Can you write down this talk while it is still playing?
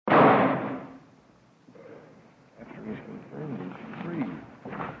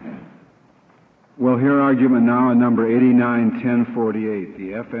We'll hear argument now on number 89-1048,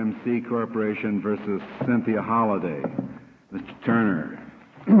 the FMC Corporation versus Cynthia Holliday. Mr. Turner.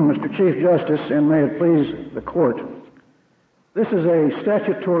 Mr. Chief Justice, and may it please the Court, this is a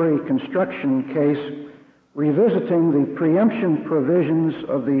statutory construction case revisiting the preemption provisions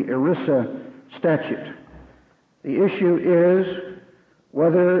of the ERISA statute. The issue is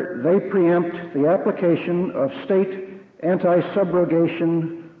whether they preempt the application of state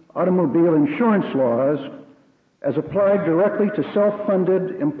anti-subrogation automobile insurance laws as applied directly to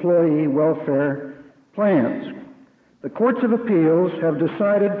self-funded employee welfare plans. The courts of appeals have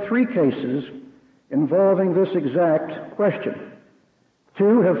decided 3 cases involving this exact question.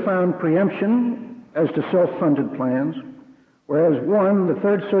 2 have found preemption as to self-funded plans, whereas 1, the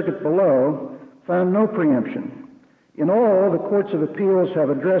Third Circuit below, found no preemption. In all, the courts of appeals have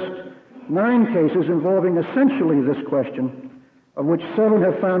addressed 9 cases involving essentially this question, of which 7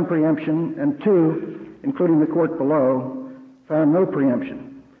 have found preemption and 2, including the court below, found no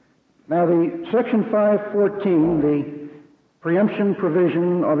preemption. Now, the Section 514, the preemption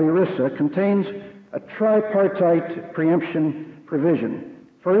provision of ERISA, contains a tripartite preemption provision.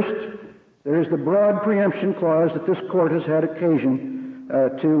 First, there is the broad preemption clause that this court has had occasion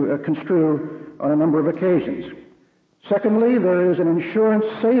to construe on a number of occasions. Secondly, there is an insurance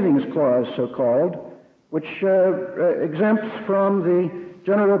savings clause, so-called, which exempts from the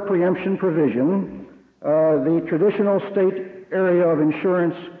general preemption provision the traditional state area of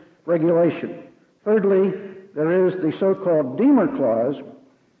insurance regulation. Thirdly, there is the so-called Deemer clause,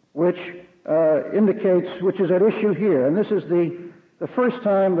 which is at issue here. And this is the first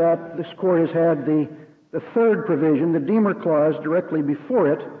time that this court has had the third provision, the Deemer clause, directly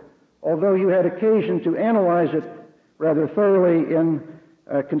before it, although you had occasion to analyze it rather thoroughly in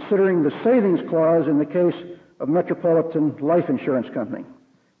considering the savings clause in the case of Metropolitan Life Insurance Company.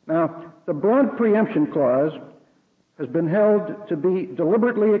 Now, the broad preemption clause has been held to be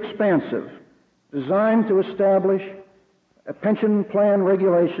deliberately expansive, designed to establish a pension plan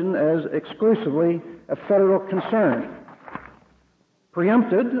regulation as exclusively a federal concern.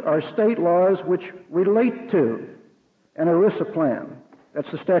 Preempted are state laws which relate to an ERISA plan.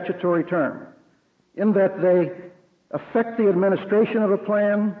 That's the statutory term, in that they affect the administration of a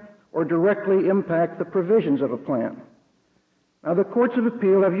plan or directly impact the provisions of a plan. Now, the courts of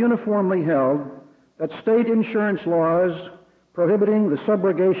appeal have uniformly held that state insurance laws prohibiting the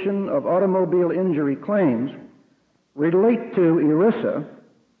subrogation of automobile injury claims relate to ERISA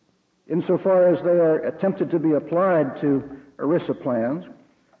insofar as they are attempted to be applied to ERISA plans,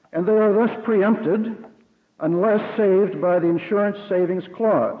 and they are thus preempted unless saved by the insurance savings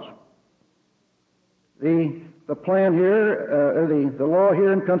clause. The plan here, the law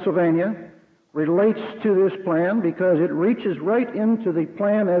here in Pennsylvania relates to this plan because it reaches right into the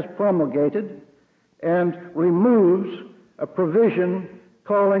plan as promulgated and removes a provision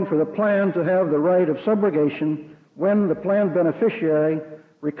calling for the plan to have the right of subrogation when the plan beneficiary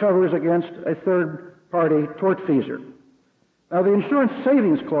recovers against a third-party tortfeasor. Now, the insurance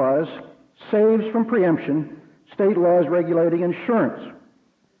savings clause saves from preemption state laws regulating insurance,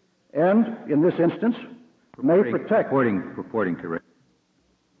 and in this instance may protect... Purporting to...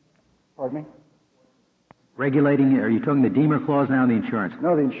 Pardon me? Regulating, are you talking the Deemer clause now, the insurance?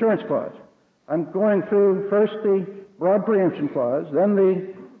 No, the insurance clause. I'm going through first the broad preemption clause, then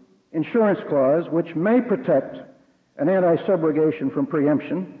the insurance clause, which may protect an anti-subrogation from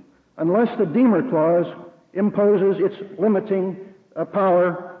preemption, unless the Deemer clause imposes its limiting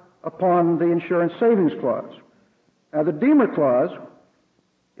power upon the insurance savings clause. Now, the Deemer clause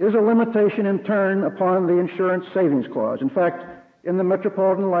is a limitation in turn upon the insurance savings clause. In fact, in the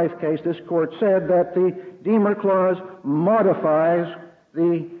Metropolitan Life case, this court said that the Deemer clause modifies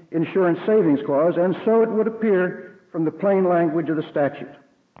the insurance savings clause, and so it would appear from the plain language of the statute.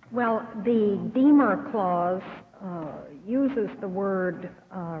 Well, the Deemer clause uses the word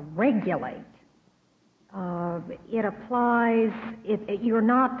regulate. It applies,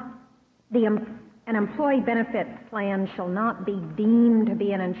 an employee benefit plan shall not be deemed to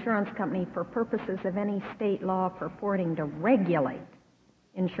be an insurance company for purposes of any state law purporting to regulate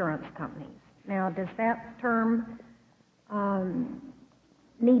insurance companies. Now, does that term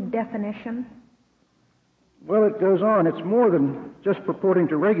need definition? Well, it goes on. It's more than just purporting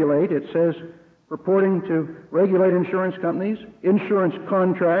to regulate. It says purporting to regulate insurance companies, insurance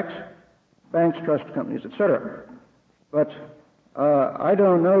contracts, banks, trust companies, etc. But I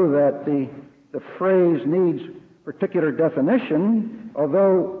don't know that the phrase needs particular definition,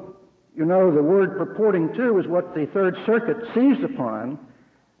 although, you know, the word purporting to is what the Third Circuit seized upon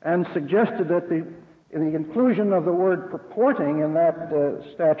and suggested that the inclusion of the word purporting in that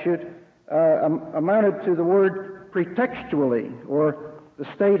statute amounted to the word pretextually, or the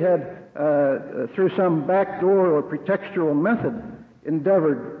state had, through some backdoor or pretextual method,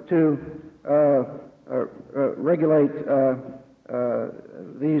 endeavored to regulate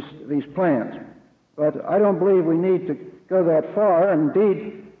these plans. But I don't believe we need to go that far.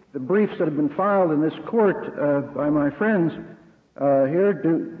 Indeed, the briefs that have been filed in this court by my friends here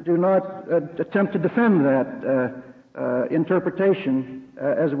do not attempt to defend that interpretation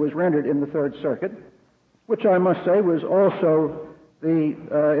as it was rendered in the Third Circuit, which I must say was also the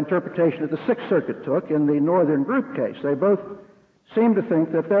interpretation that the Sixth Circuit took in the Northern Group case. They both seem to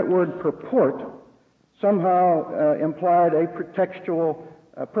think that that word purport somehow implied a pretextual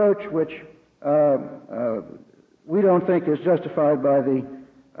approach, which we don't think is justified by the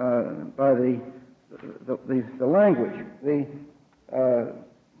language.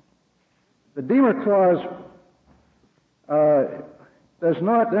 The Deamer Clause does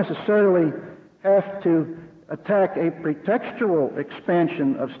not necessarily have to attack a pretextual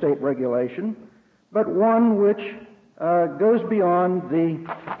expansion of state regulation, but one which goes beyond the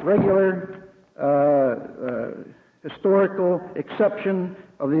regular historical exception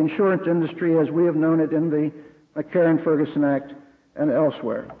of the insurance industry as we have known it in the McCarran-Ferguson Act and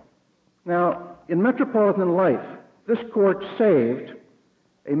elsewhere. Now, in Metropolitan Life, this court saved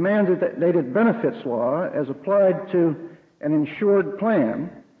a mandated benefits law as applied to an insured plan,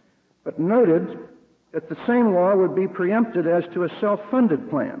 but noted that the same law would be preempted as to a self-funded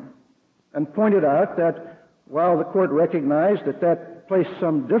plan, and pointed out that while the court recognized that that placed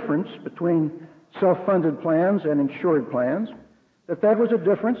some difference between self-funded plans and insured plans, that was a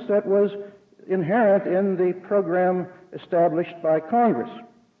difference that was inherent in the program established by Congress.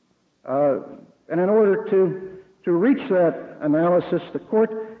 And in order to reach that analysis, the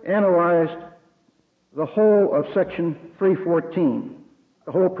court analyzed the whole of Section 314,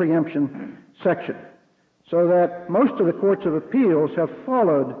 the whole preemption section, so that most of the courts of appeals have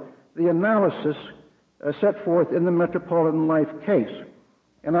followed the analysis set forth in the Metropolitan Life case.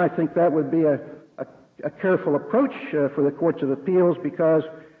 And I think that would be a careful approach for the courts of appeals, because,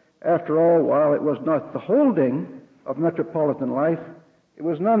 after all, while it was not the holding of Metropolitan Life, it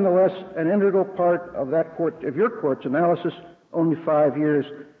was nonetheless an integral part of that court, of your court's analysis only 5 years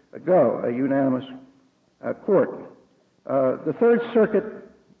ago, a unanimous court. The Third Circuit,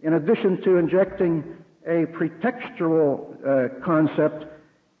 in addition to injecting a pretextual concept,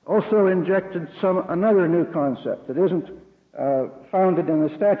 also injected another new concept that isn't founded in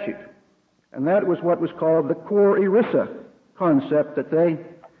the statute. And that was what was called the core ERISA concept that they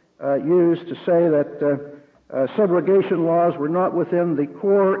used to say that subrogation laws were not within the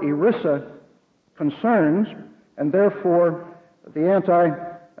core ERISA concerns, and therefore the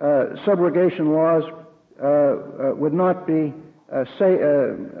anti-subrogation laws would not be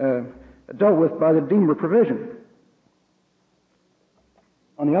dealt with by the Deamer provision.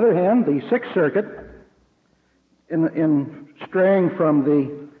 On the other hand, the Sixth Circuit, in straying from the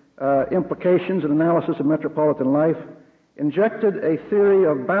implications and analysis of Metropolitan Life, injected a theory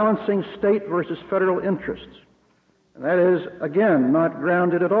of balancing state versus federal interests. And that is, again, not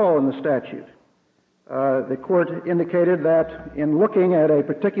grounded at all in the statute. The court indicated that in looking at a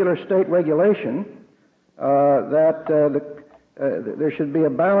particular state regulation, that there should be a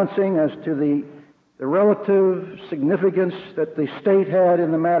balancing as to the relative significance that the state had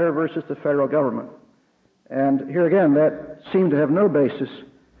in the matter versus the federal government. And here again, that seemed to have no basis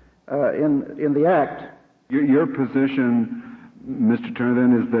in the Act. Your position, Mr. Turner,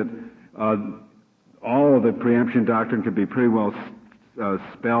 then, is that all of the preemption doctrine could be pretty well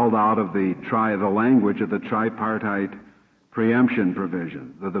spelled out of the language of the tripartite preemption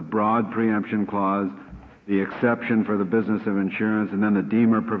provision, the broad preemption clause, the exception for the business of insurance, and then the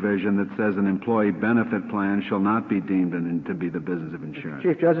Deamer provision that says an employee benefit plan shall not be deemed to be the business of insurance.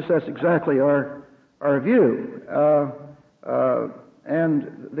 Chief Justice, that's exactly our view.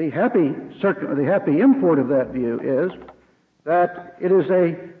 And the happy import of that view is that it is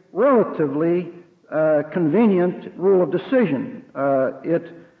a relatively convenient rule of decision.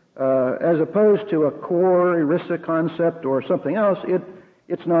 As opposed to a core ERISA concept or something else,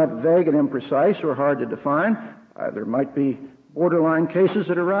 it's not vague and imprecise or hard to define. There might be borderline cases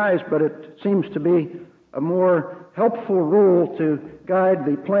that arise, but it seems to be a more helpful rule to guide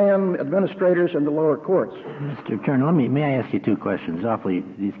the plan administrators and the lower courts. Mr. Turner, may I ask you two questions?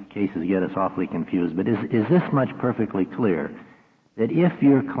 These cases get us awfully confused, but is this much perfectly clear that if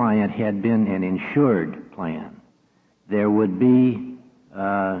your client had been an insured plan, there would be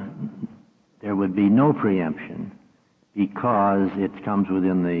no preemption because it comes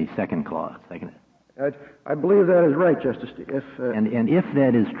within the second clause? I believe that is right, Justice. And if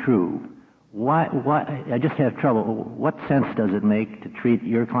that is true, Why, I just have trouble. What sense does it make to treat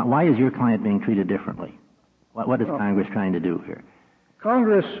your client? Why is your client being treated differently? What is Congress trying to do here?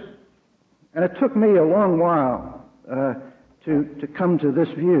 Congress, and it took me a long while to come to this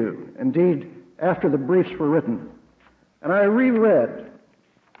view, indeed, after the briefs were written. And I reread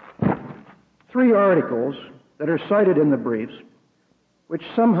 3 articles that are cited in the briefs, which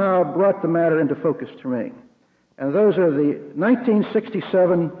somehow brought the matter into focus to me. And those are the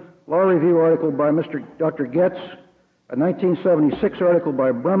 1967 Law Review article by Dr. Getz, a 1976 article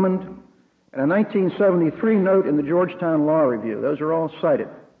by Brummond, and a 1973 note in the Georgetown Law Review. Those are all cited.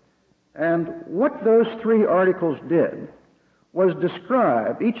 And what those 3 articles did was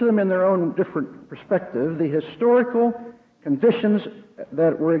describe, each of them in their own different perspective, the historical conditions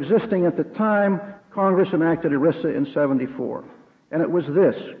that were existing at the time Congress enacted ERISA in 74. And it was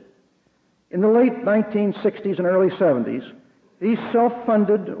this. In the late 1960s and early 70s, these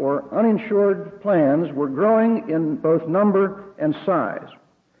self-funded or uninsured plans were growing in both number and size.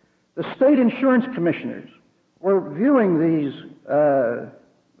 The state insurance commissioners were viewing these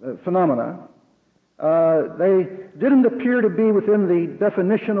phenomena. They didn't appear to be within the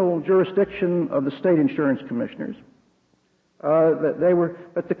definitional jurisdiction of the state insurance commissioners.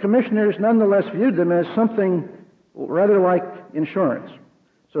 But the commissioners nonetheless viewed them as something rather like insurance.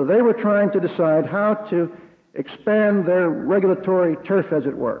 So they were trying to decide how to expand their regulatory turf, as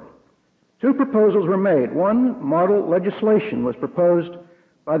it were. 2 proposals were made. One, model legislation, was proposed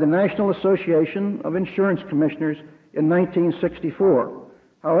by the National Association of Insurance Commissioners in 1964.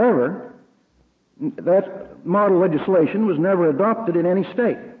 However, that model legislation was never adopted in any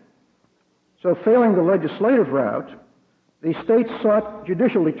state. So failing the legislative route, the states sought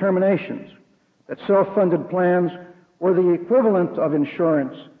judicial determinations that self-funded plans were the equivalent of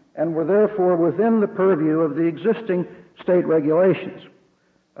insurance and were therefore within the purview of the existing state regulations.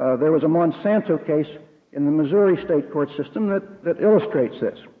 There was a Monsanto case in the Missouri state court system that illustrates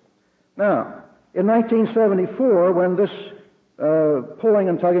this. Now, in 1974, when this pulling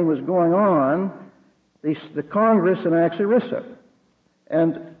and tugging was going on, the Congress enacts ERISA.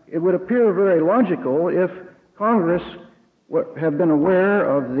 And it would appear very logical if Congress have been aware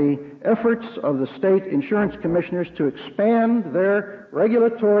of the efforts of the state insurance commissioners to expand their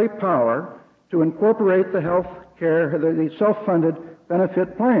regulatory power to incorporate the health care, the self-funded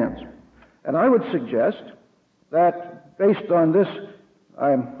benefit plans. And I would suggest that based on this,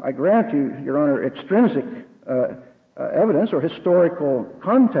 I grant you, Your Honor, extrinsic evidence or historical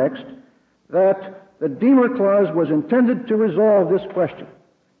context, that the Deemer Clause was intended to resolve this question.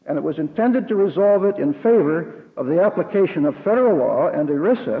 And it was intended to resolve it in favor of the application of federal law and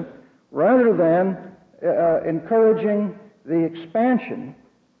ERISA rather than encouraging the expansion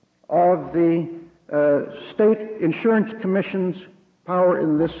of the state insurance commission's power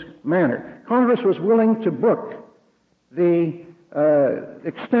in this manner. Congress was willing to book the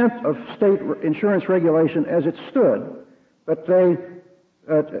extent of state insurance regulation as it stood, but they,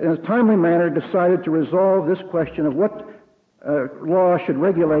 in a timely manner, decided to resolve this question of what law should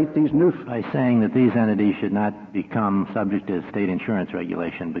regulate these new... By saying that these entities should not become subject to state insurance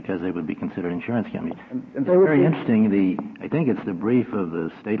regulation because they would be considered insurance companies. And it's very interesting. I think it's the brief of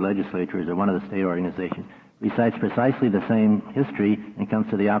the state legislatures or one of the state organizations recites precisely the same history and comes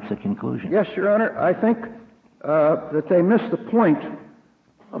to the opposite conclusion. Yes, Your Honor. I think that they miss the point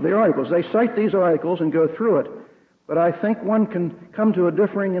of the articles. They cite these articles and go through it, but I think one can come to a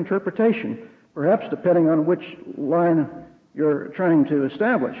differing interpretation, perhaps depending on which line you're trying to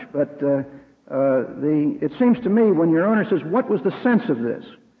establish. But it seems to me when Your Honor says, what was the sense of this?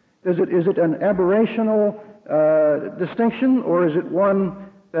 Is it an aberrational distinction, or is it one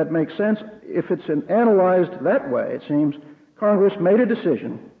that makes sense? If it's analyzed that way, it seems Congress made a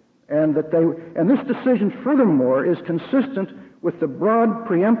decision, and this decision furthermore is consistent with the broad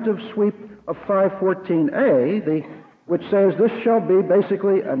preemptive sweep of 514A, which says this shall be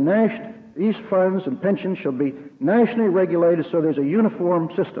basically these funds and pensions shall be nationally regulated, so there's a uniform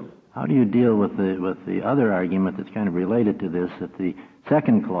system. How do you deal with the other argument that's kind of related to this, that the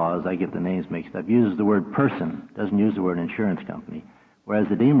second clause, I get the names mixed up, uses the word person, doesn't use the word insurance company, whereas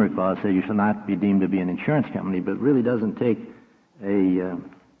the Deemer Clause says you shall not be deemed to be an insurance company, but really doesn't take a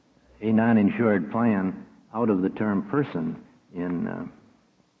non-insured plan out of the term person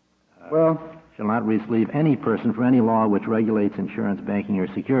shall not relieve any person from any law which regulates insurance, banking,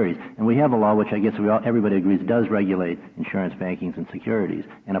 or securities. And we have a law which I guess everybody agrees does regulate insurance, bankings, and securities.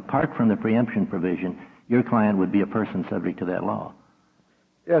 And apart from the preemption provision, your client would be a person subject to that law.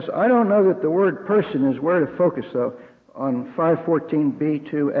 Yes, I don't know that the word person is where to focus, though, on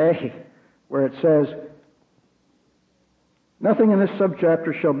 514B2A, where it says, Nothing in this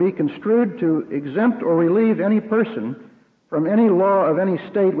subchapter shall be construed to exempt or relieve any person from any law of any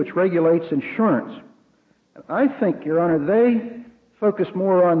state which regulates insurance. I think, Your Honor, they focus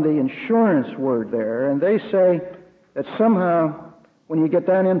more on the insurance word there, and they say that somehow when you get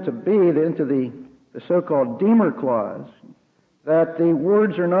down into B, into the so-called Deemer clause, that the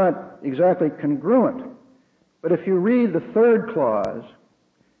words are not exactly congruent. But if you read the third clause,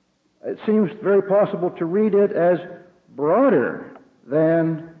 it seems very possible to read it as broader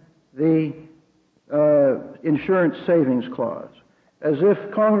than the insurance savings clause, as if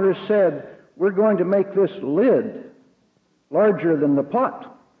Congress said, we're going to make this lid larger than the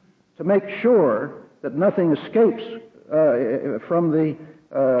pot to make sure that nothing escapes from the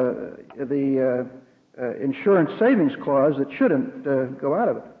insurance savings clause that shouldn't go out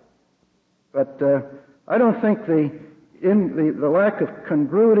of it. But I don't think the lack of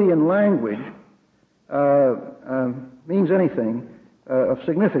congruity in language means anything of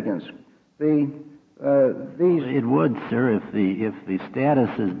significance. It would, sir, if the status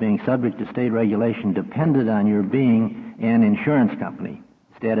as being subject to state regulation depended on your being an insurance company,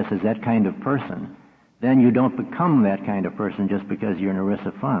 status as that kind of person, then you don't become that kind of person just because you're an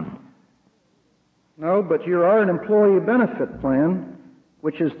ERISA fund. No, but you are an employee benefit plan,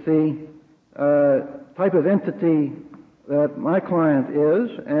 which is the type of entity that my client is,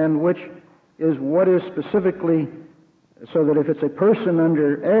 and which is what is specifically, so that if it's a person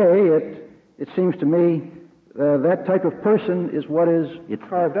under A, it seems to me that type of person is what is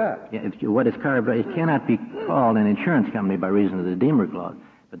carved out. Yeah, what is carved out. It cannot be called an insurance company by reason of the Deemer clause.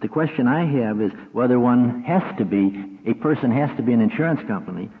 But the question I have is whether a person has to be an insurance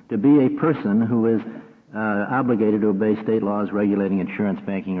company to be a person who is obligated to obey state laws regulating insurance,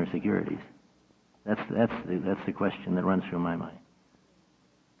 banking, or securities. That's the question that runs through my mind.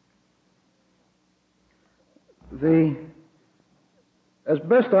 As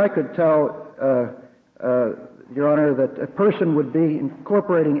best I could tell, Your Honor, that a person would be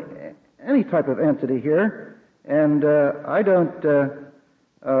incorporating any type of entity here, and I don't.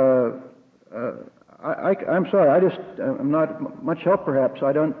 I'm sorry. I'm not much help. Perhaps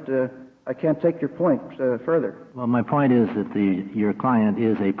I can't take your point further. Well, my point is that your client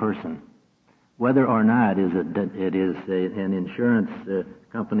is a person, whether or not it is an insurance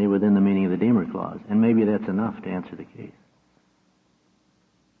company within the meaning of the Deemer clause, and maybe that's enough to answer the case.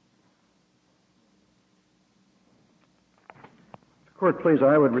 Court, please.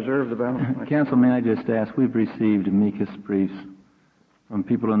 I would reserve the balance. Counsel, may I just ask? We've received amicus briefs from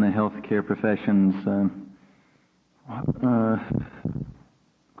people in the healthcare professions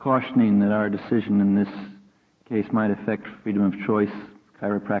cautioning that our decision in this case might affect freedom of choice,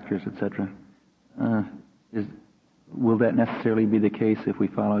 chiropractors, etc. Will that necessarily be the case if we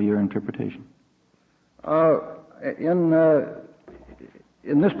follow your interpretation? In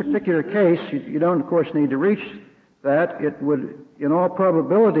this particular case, you don't, of course, need to reach that. It would, in all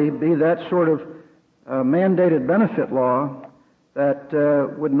probability, be that sort of mandated benefit law that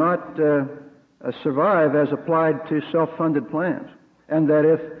would not survive as applied to self-funded plans. And that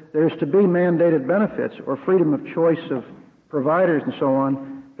if there's to be mandated benefits or freedom of choice of providers and so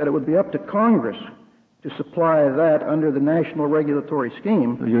on, that it would be up to Congress to supply that under the national regulatory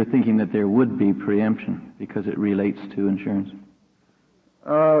scheme. So you're thinking that there would be preemption because it relates to insurance?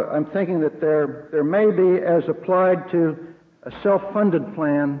 I'm thinking that there may be, as applied to a self-funded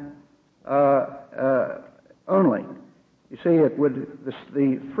plan only. You see,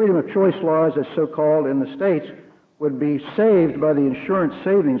 the freedom of choice laws, as so-called in the states, would be saved by the insurance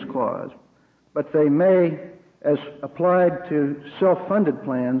savings clause, but they may, as applied to self-funded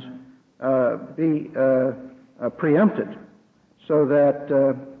plans, be preempted. So that,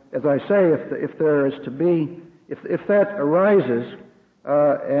 as I say, if there is to be, if that arises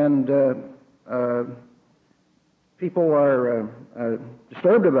and people are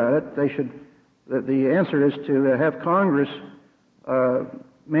disturbed about it, they should. The answer is to have Congress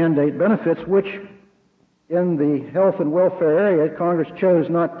mandate benefits, which in the health and welfare area, Congress chose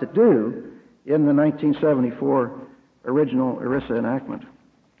not to do in the 1974 original ERISA enactment.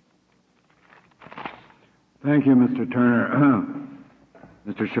 Thank you, Mr. Turner.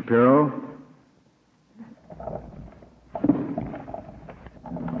 Mr. Shapiro?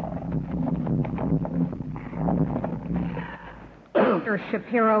 Mr.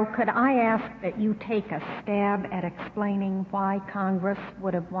 Shapiro, could I ask that you take a stab at explaining why Congress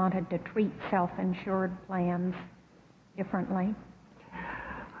would have wanted to treat self-insured plans differently?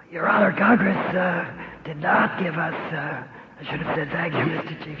 Your Honor, Congress did not give us, I should have said thank you,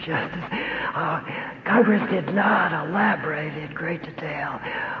 Mr. Chief Justice. Congress did not elaborate in great detail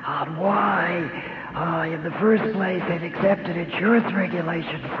on why In the first place, they've accepted insurance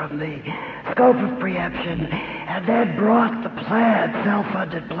regulation from the scope of preemption and then brought the plans,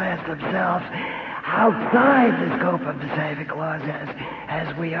 self-funded plans themselves, outside the scope of the saving clause,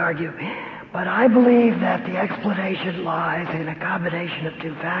 as we argue. But I believe that the explanation lies in a combination of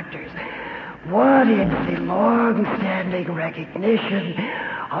two factors. One is the long-standing recognition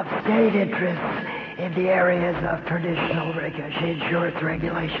of state interests in the areas of traditional insurance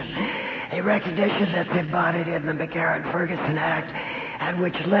regulation, a recognition that's embodied in the McCarran-Ferguson Act and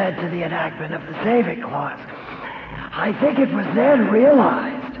which led to the enactment of the saving clause. I think it was then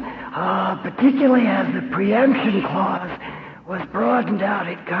realized, particularly as the preemption clause was broadened out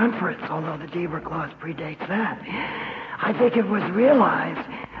in conference, although the Deaver clause predates that, I think it was realized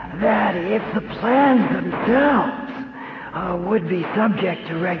that if the plans themselves would be subject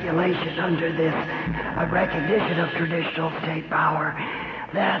to regulation under this recognition of traditional state power,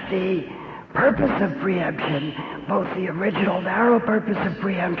 that the purpose of preemption, both the original narrow purpose of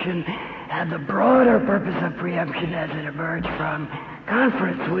preemption and the broader purpose of preemption as it emerged from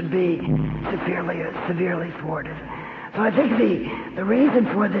conference, would be severely thwarted. So I think the reason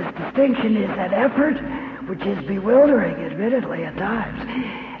for this distinction is an effort, which is bewildering, admittedly, at times,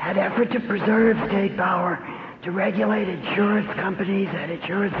 an effort to preserve state power, to regulate insurance companies and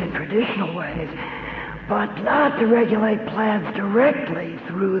insurance in traditional ways, but not to regulate plans directly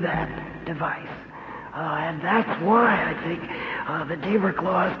through that device. And that's why I think the Deaver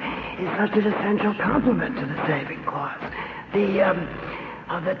clause is such an essential complement to the saving clause.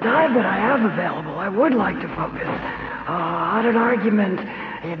 The time that I have available, I would like to focus on an argument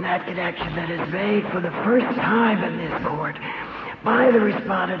in that connection that is made for the first time in this court by the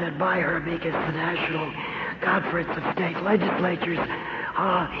respondent and by her amicus, the National Conference of State Legislatures,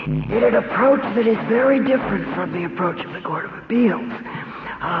 in an approach that is very different from the approach of the Court of Appeals.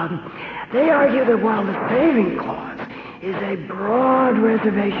 They argue that while the saving clause is a broad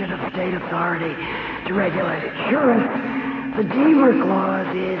reservation of state authority to regulate insurance, the Deaver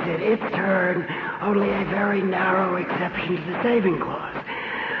clause is, in its turn, only a very narrow exception to the saving clause.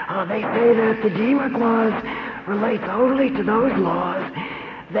 They say that the Deaver clause relates only to those laws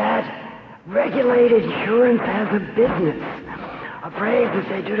that regulate insurance as a business, a phrase that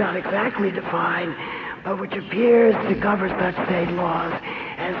they do not exactly define, but which appears to cover such state laws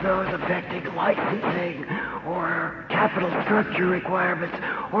as those affecting licensing or capital structure requirements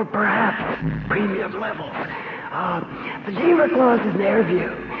or perhaps premium levels. The Deaver clause, in their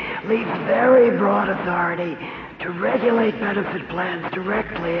view, leaves very broad authority to regulate benefit plans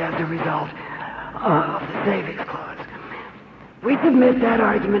directly as a result of the savings clause. We submit that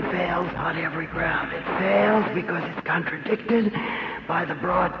argument fails on every ground. It fails because it's contradicted by the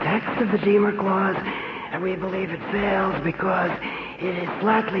broad text of the Deaver clause, and we believe it fails because it is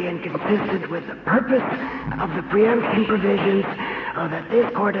flatly inconsistent with the purpose of the preemption provisions that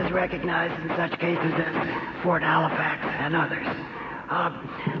this court has recognized in such cases as Fort Halifax and others.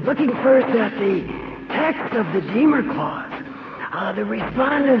 Looking first at the text of the Deaver clause, the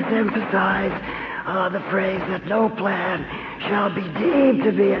respondents emphasize the phrase that no plan shall be deemed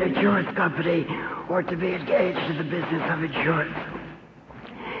to be an insurance company or to be engaged in the business of insurance.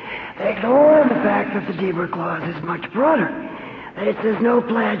 They ignore the fact that the Deaver clause is much broader, that it says no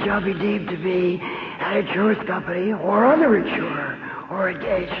plan shall be deemed to be an insurance company or other insurer or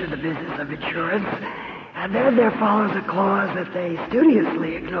engaged in the business of insurance. And then there follows a clause that they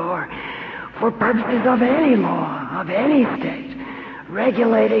studiously ignore for purposes of any law, of any state,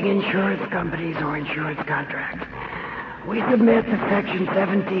 regulating insurance companies or insurance contracts. We submit that Section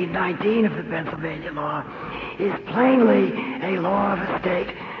 1719 of the Pennsylvania law is plainly a law of a state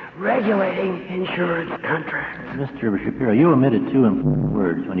regulating insurance contracts. Mr. Shapiro, you omitted two important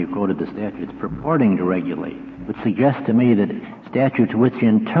words when you quoted the statutes, purporting to regulate, which suggests to me that statutes which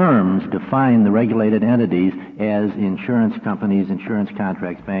in terms define the regulated entities as insurance companies, insurance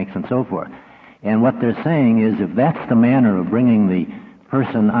contracts, banks, and so forth. And what they're saying is if that's the manner of bringing the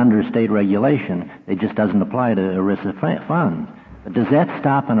person under state regulation, it just doesn't apply to ERISA funds. But does that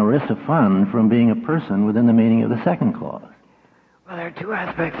stop an ERISA fund from being a person within the meaning of the second clause? Well, there are two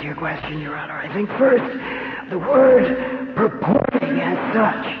aspects to your question, Your Honor. I think first, the word purporting as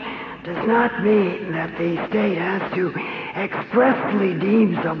such does not mean that the state has to expressly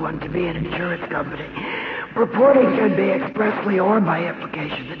deem someone to be an insurance company. Purporting can be expressly or by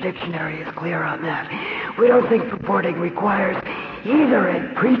implication. The dictionary is clear on that. We don't think purporting requires either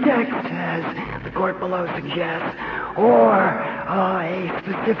a pretext, as the court below suggests, or a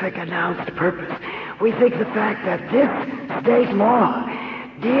specific announced purpose. We think the fact that this state law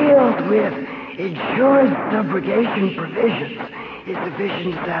deals with insurance subrogation provisions is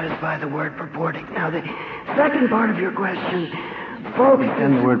sufficient to satisfy the word purporting. Now, the second part of your question focuses...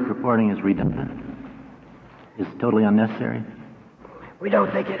 And the word purporting is redundant? Is totally unnecessary? We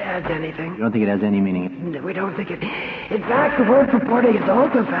don't think it adds anything. You don't think it has any meaning? We don't think it... In fact, the word purporting is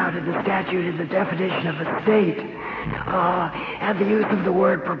also found in the statute in the definition of a state. And the use of the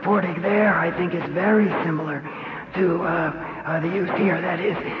word purporting there, I think, is very similar to the use here. That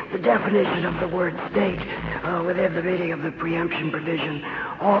is, the definition of the word state within the meaning of the preemption provision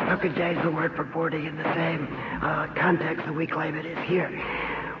also contains the word purporting in the same context that we claim it is here.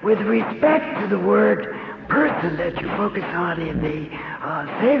 With respect to the word person that you focus on in the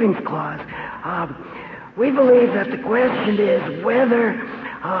savings clause, we believe that the question is whether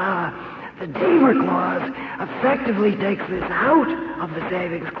the Deamer clause effectively takes this out of the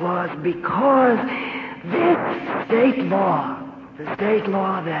savings clause because this state law, the state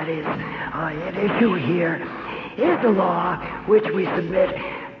law that is at issue here, is a law which we submit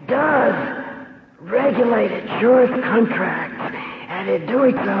does regulate insurance contracts, and in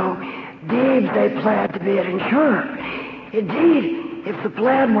doing so deems a plan to be an insurer. Indeed, if the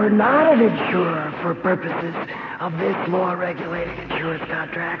plan were not an insurer for purposes of this law regulating insurance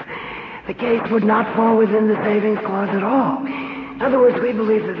contracts, the case would not fall within the savings clause at all. In other words, we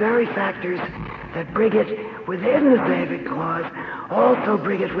believe the very factors that bring it within the savings clause also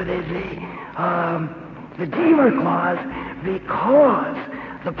bring it within the Deamer clause because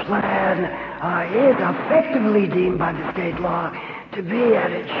the plan is effectively deemed by the state law to be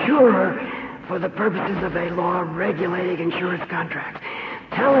an insurer for the purposes of a law regulating insurance contracts,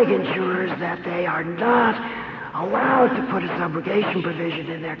 telling insurers that they are not allowed to put a subrogation provision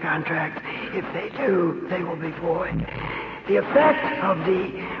in their contracts. If they do, they will be void. The effect of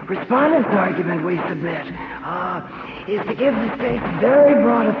the respondent's argument we submit is to give the states very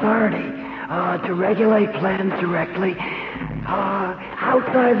broad authority to regulate plans directly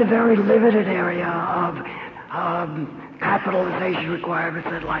outside the very limited area of capitalization requirements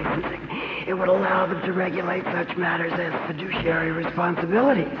and licensing. It would allow them to regulate such matters as fiduciary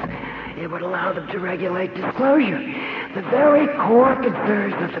responsibilities. It would allow them to regulate disclosure. The very core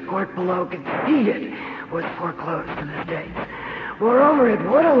concerns that the court below conceded was foreclosed to the states. Moreover, it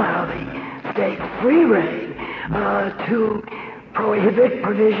would allow the states free rein to prohibit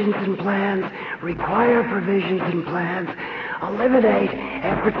provisions in plans, require provisions in plans, eliminate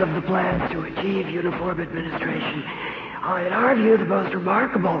efforts of the plans to achieve uniform administration. In our view, the most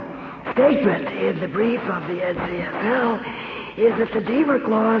remarkable statement in the brief of the NCSL is that the Deamer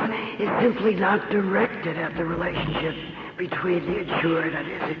clause is simply not directed at the relationship between the insured and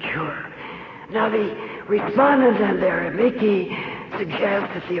his insurer. Now, the respondents and their amici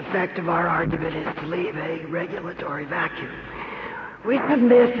suggest that the effect of our argument is to leave a regulatory vacuum. We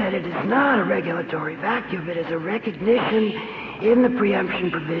submit that it is not a regulatory vacuum. It is a recognition in the preemption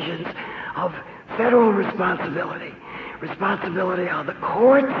provisions of federal responsibility. Responsibility on the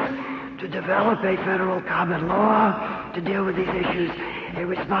courts to develop a federal common law to deal with these issues, a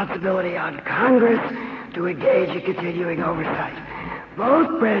responsibility on Congress to engage in continuing oversight.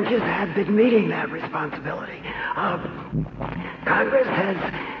 Both branches have been meeting that responsibility. Congress has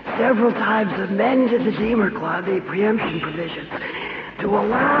several times amended the Deamer clause, the preemption provisions, to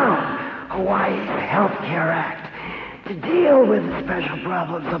allow Hawaii's Health Care Act to deal with the special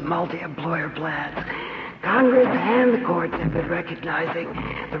problems of multi-employer plans. Congress and the courts have been recognizing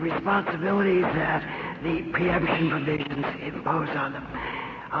the responsibilities that the preemption provisions impose on them.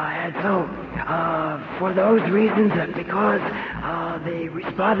 And so, for those reasons, and because the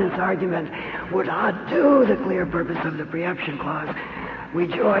respondent's argument would undo the clear purpose of the preemption clause, we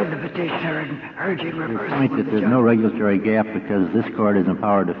join the petitioner in urging reversal. The point that there's no regulatory gap because this court is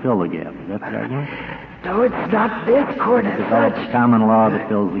empowered to fill the gap. Is that the argument? No, it's not this court as such. It's common law that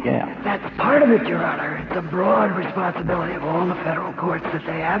fills the gap. That's part of it, Your Honor. It's a broad responsibility of all the federal courts that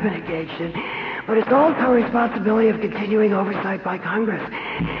they have been engaged in. But it's also a responsibility of continuing oversight by Congress.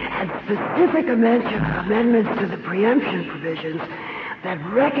 And specific amendments to the preemption provisions that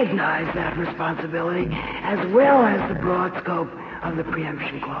recognize that responsibility as well as the broad scope of the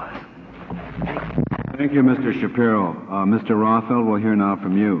preemption clause. Thank you. Thank you, Mr. Shapiro. Mr. Rothfeld, we'll hear now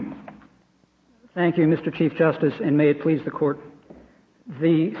from you. Thank you, Mr. Chief Justice, and may it please the Court.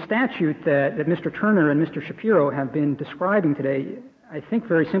 The statute that Mr. Turner and Mr. Shapiro have been describing today, I think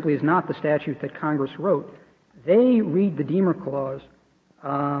very simply is not the statute that Congress wrote. They read the Deamer Clause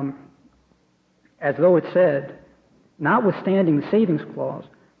as though it said, notwithstanding the Savings Clause,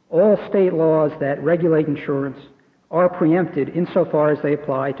 all state laws that regulate insurance are preempted insofar as they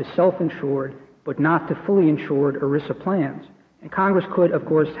apply to self-insured but not to fully insured ERISA plans. And Congress could, of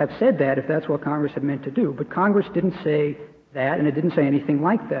course, have said that if that's what Congress had meant to do. But Congress didn't say that, and it didn't say anything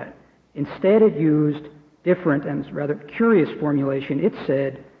like that. Instead, it used different and rather curious formulation. It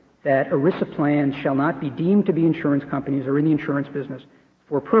said that ERISA plans shall not be deemed to be insurance companies or in the insurance business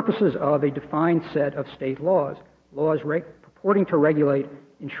for purposes of a defined set of state laws, purporting to regulate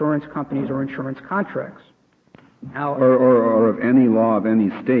insurance companies or insurance contracts. Now, or of any law of any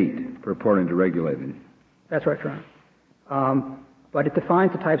state purporting to regulate it. That's right, Your Honor. But it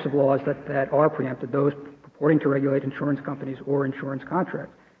defines the types of laws that are preempted, those purporting to regulate insurance companies or insurance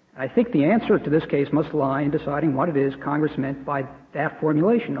contracts. I think the answer to this case must lie in deciding what it is Congress meant by that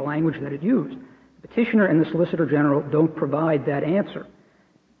formulation, the language that it used. The petitioner and the Solicitor General don't provide that answer.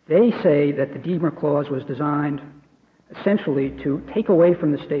 They say that the Deemer Clause was designed essentially to take away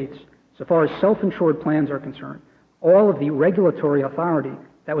from the states, so far as self-insured plans are concerned, all of the regulatory authority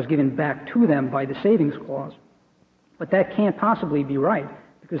that was given back to them by the Savings Clause. But that can't possibly be right,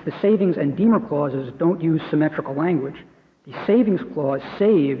 because the Savings and Deemer Clauses don't use symmetrical language. The Savings Clause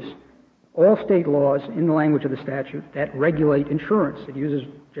saves all state laws in the language of the statute that regulate insurance. It uses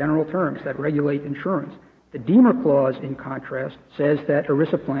general terms that regulate insurance. The Deemer Clause, in contrast, says that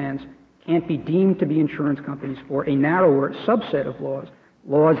ERISA plans can't be deemed to be insurance companies for a narrower subset of laws,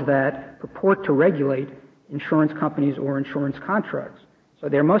 laws that purport to regulate insurance companies or insurance contracts. So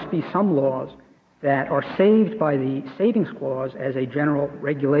there must be some laws that are saved by the Savings Clause as a general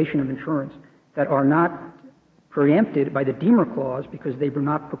regulation of insurance that are not preempted by the Deemer Clause because they do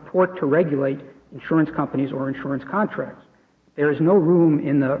not purport to regulate insurance companies or insurance contracts. There is no room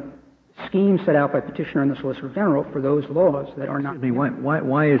in the scheme set out by petitioner and the Solicitor General for those laws that are not. Excuse me,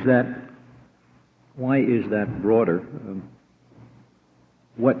 why is that? Why is that broader?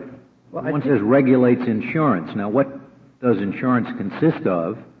 One says regulates insurance. Now, what does insurance consist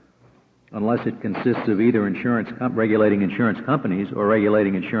of, unless it consists of either regulating insurance companies or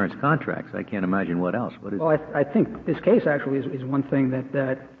regulating insurance contracts? I can't imagine what else. What is well, I think this case actually is one thing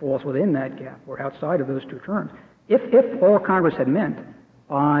that falls within that gap or outside of those two terms. If all Congress had meant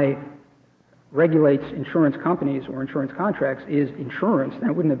by regulates insurance companies or insurance contracts is insurance, then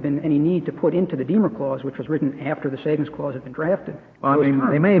it wouldn't have been any need to put into the Deemer Clause, which was written after the Savings Clause had been drafted. Well, I mean,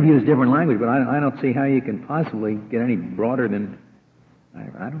 they may have used different language, but I don't see how you can possibly get any broader than,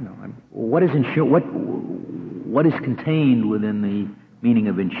 I don't know. What is contained within the meaning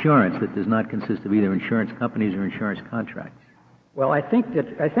of insurance that does not consist of either insurance companies or insurance contracts? Well, I think,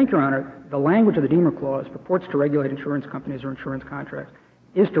 Your Honor, the language of the Deemer Clause purports to regulate insurance companies or insurance contracts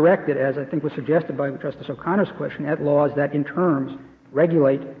is directed, as I think was suggested by Justice O'Connor's question, at laws that in terms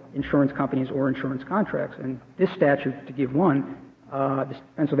regulate insurance companies or insurance contracts. And this statute, to give one, this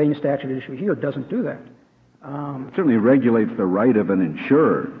Pennsylvania statute issue here doesn't do that. It certainly regulates the right of an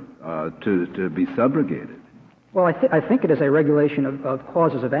insurer to be subrogated. Well, I think it is a regulation of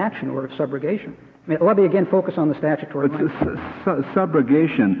causes of action or of subrogation. I mean, let me again focus on the statutory language.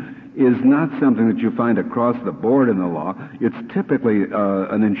 Subrogation is not something that you find across the board in the law. It's typically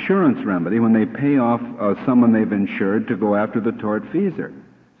an insurance remedy when they pay off someone they've insured to go after the tortfeasor.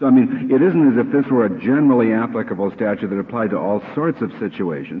 So, I mean, it isn't as if this were a generally applicable statute that applied to all sorts of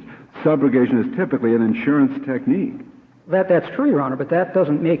situations. Subrogation is typically an insurance technique. That's true, Your Honor, but that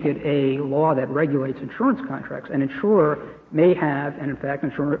doesn't make it a law that regulates insurance contracts. An insurer may have, and in fact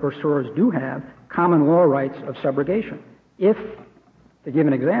insurers do have, common law rights of subrogation. If, to give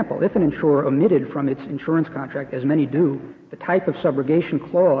an example, if an insurer omitted from its insurance contract, as many do, the type of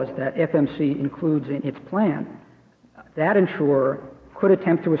subrogation clause that FMC includes in its plan, that insurer could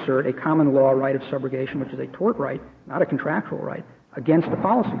attempt to assert a common law right of subrogation, which is a tort right, not a contractual right, against the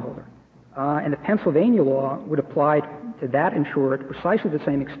policyholder. And the Pennsylvania law would apply to that insurer to precisely the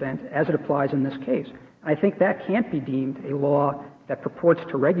same extent as it applies in this case. I think that can't be deemed a law that purports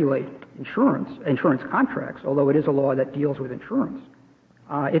to regulate insurance contracts, although it is a law that deals with insurance.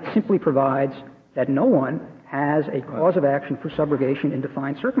 It simply provides that no one has a cause of action for subrogation in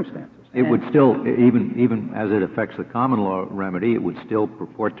defined circumstances. It would still, even as it affects the common law remedy, it would still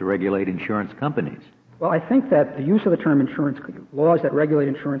purport to regulate insurance companies. Well, I think that the use of the term insurance, laws that regulate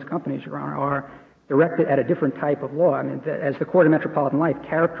insurance companies, Your Honor, are directed at a different type of law. I mean, as the Court of Metropolitan Life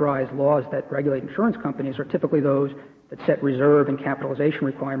characterized laws that regulate insurance companies are typically those that set reserve and capitalization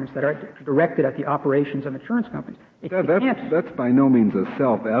requirements that are directed at the operations of insurance companies. That's by no means a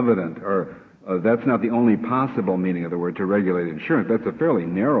self-evident, or that's not the only possible meaning of the word to regulate insurance. That's a fairly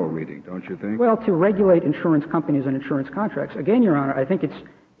narrow reading, don't you think? Well, to regulate insurance companies and insurance contracts, again, Your Honor, I think it's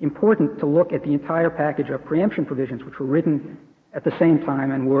important to look at the entire package of preemption provisions which were written at the same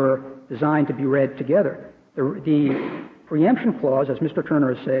time and were designed to be read together. The preemption clause, as Mr.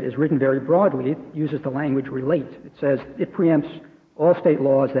 Turner has said, is written very broadly. It uses the language relate. It says it preempts all state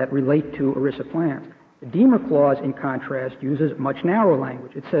laws that relate to ERISA plans. The Deemer Clause, in contrast, uses much narrower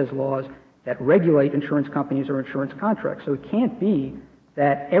language. It says laws that regulate insurance companies or insurance contracts. So it can't be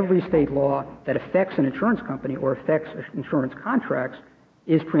that every state law that affects an insurance company or affects insurance contracts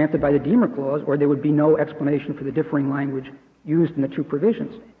is preempted by the Deemer Clause, or there would be no explanation for the differing language used in the two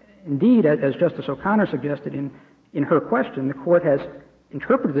provisions. Indeed, as Justice O'Connor suggested in her question, the Court has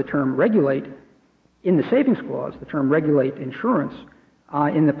interpreted the term regulate in the Savings Clause, the term regulate insurance,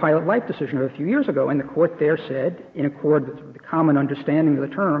 in the Pilot Life decision of a few years ago, and the Court there said, in accord with the common understanding of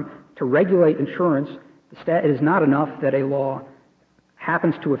the term, to regulate insurance, it is not enough that a law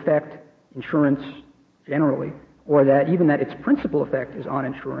happens to affect insurance generally, or that even that its principal effect is on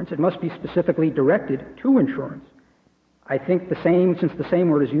insurance. It must be specifically directed to insurance. I think since the same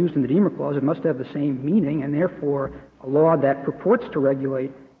word is used in the Deemer Clause, it must have the same meaning, and therefore a law that purports to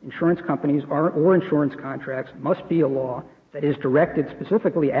regulate insurance companies or insurance contracts must be a law that is directed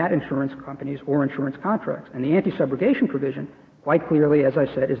specifically at insurance companies or insurance contracts. And the anti-subrogation provision, quite clearly, as I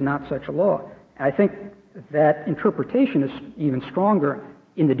said, is not such a law. And I think that interpretation is even stronger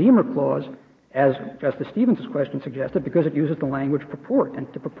in the Deemer Clause, as Justice Stevens' question suggested, because it uses the language purport.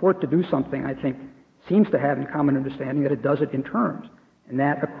 And to purport to do something, I think, seems to have in common understanding that it does it in terms. And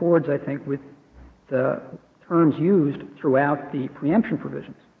that accords, I think, with the terms used throughout the preemption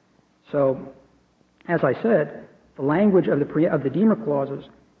provisions. So, as I said, the language of the Deemer Clauses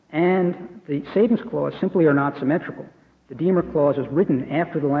and the Savings Clause simply are not symmetrical. The Deemer Clause is written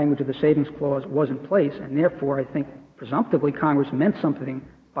after the language of the Savings Clause was in place, and therefore I think presumptively Congress meant something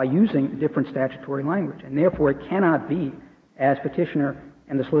by using different statutory language. And therefore it cannot be, as Petitioner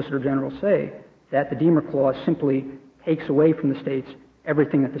and the Solicitor General say, that the Deemer Clause simply takes away from the states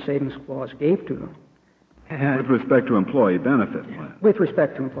everything that the Savings Clause gave to them. With respect to employee benefit plans. With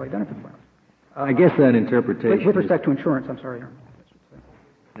respect to employee benefit plans. I guess that interpretation... With respect to insurance, I'm sorry, Your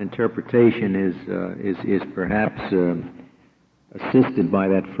Honor. Interpretation is perhaps assisted by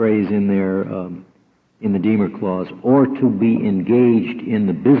that phrase in there in the Deemer Clause, or to be engaged in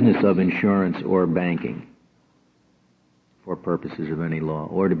the business of insurance or banking for purposes of any law,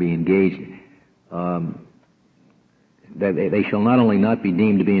 or to be engaged... that they shall not only not be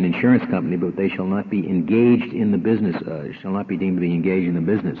deemed to be an insurance company, but they shall not be engaged in the business, shall not be deemed to be engaged in the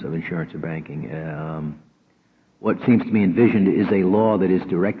business of insurance or banking. What seems to be envisioned is a law that is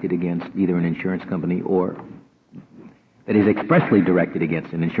directed against either an insurance company or that is expressly directed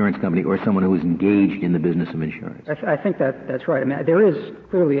against an insurance company or someone who is engaged in the business of insurance. I think that's right. I mean, there is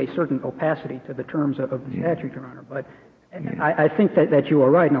clearly a certain opacity to the terms of the statute, Your Honor, but I think that you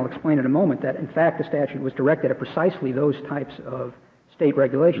are right, and I'll explain in a moment, that in fact the statute was directed at precisely those types of state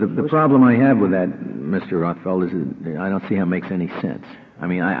regulations. The problem I have with that, Mr. Rothfeld, is that I don't see how it makes any sense. I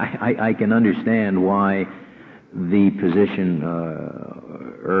mean, I can understand why the position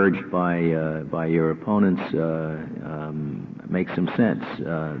urged by your opponents makes some sense.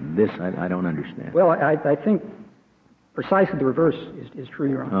 This I don't understand. Well, I think precisely the reverse is true,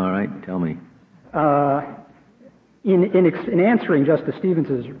 Your Honor. All right, tell me. In answering Justice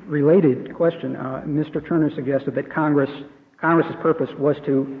Stevens' related question, Mr. Turner suggested that Congress's purpose was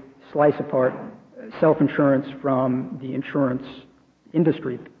to slice apart self-insurance from the insurance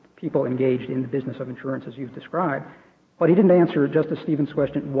industry, people engaged in the business of insurance as you've described. But he didn't answer Justice Stevens'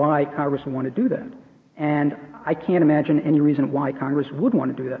 question why Congress would want to do that. And I can't imagine any reason why Congress would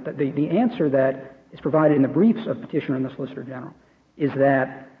want to do that. The answer that is provided in the briefs of Petitioner and the Solicitor General is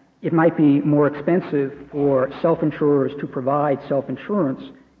that it might be more expensive for self-insurers to provide self-insurance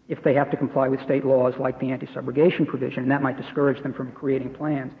if they have to comply with state laws like the anti-subrogation provision, and that might discourage them from creating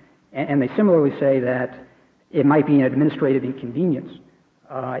plans. And they similarly say that it might be an administrative inconvenience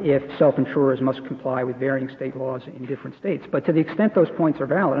if self-insurers must comply with varying state laws in different states. But to the extent those points are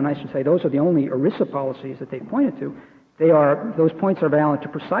valid, and I should say those are the only ERISA policies that they've pointed to, those points are valid to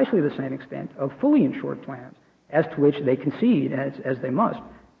precisely the same extent of fully insured plans, as to which they concede, as they must,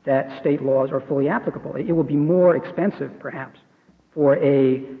 that state laws are fully applicable. It will be more expensive, perhaps, for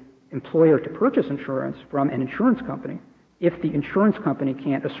a employer to purchase insurance from an insurance company if the insurance company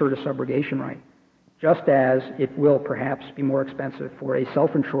can't assert a subrogation right, just as it will perhaps be more expensive for a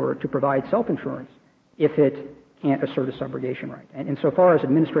self-insurer to provide self-insurance if it can't assert a subrogation right. And insofar as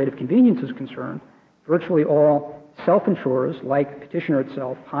administrative convenience is concerned, virtually all self-insurers, like Petitioner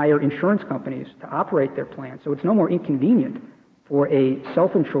itself, hire insurance companies to operate their plans. So it's no more inconvenient for a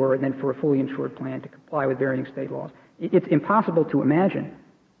self-insurer than for a fully insured plan to comply with varying state laws. It's impossible to imagine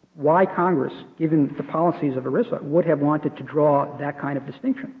why Congress, given the policies of ERISA, would have wanted to draw that kind of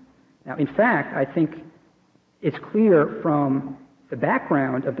distinction. Now, in fact, I think it's clear from the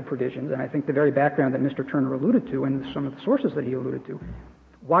background of the provisions, and I think the very background that Mr. Turner alluded to and some of the sources that he alluded to,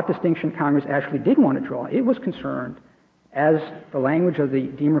 what distinction Congress actually did want to draw. It was concerned, as the language of the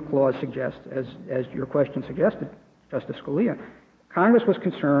Deemer Clause suggests, as your question suggested, Justice Scalia, Congress was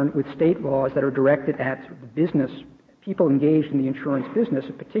concerned with state laws that are directed at the business, people engaged in the insurance business,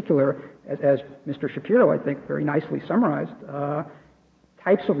 in particular, as Mr. Shapiro, I think, very nicely summarized,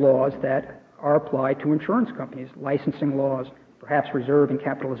 types of laws that are applied to insurance companies, licensing laws, perhaps reserve and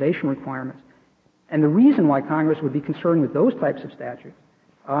capitalization requirements. And the reason why Congress would be concerned with those types of statutes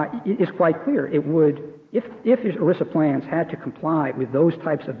is quite clear. It would, if ERISA plans had to comply with those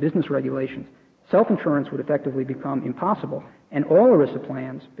types of business regulations, self-insurance would effectively become impossible, and all ERISA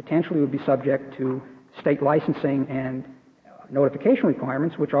plans potentially would be subject to state licensing and notification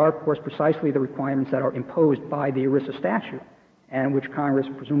requirements, which are, of course, precisely the requirements that are imposed by the ERISA statute, and which Congress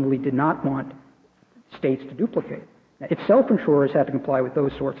presumably did not want states to duplicate. Now, if self-insurers had to comply with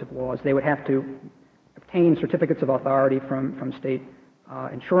those sorts of laws, they would have to obtain certificates of authority from state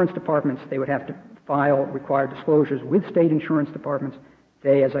insurance departments. They would have to file required disclosures with state insurance departments.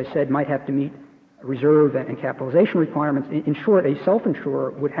 They, as I said, might have to meet reserve and capitalization requirements. In short, a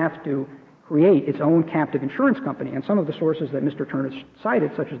self-insurer would have to create its own captive insurance company. And some of the sources that Mr. Turner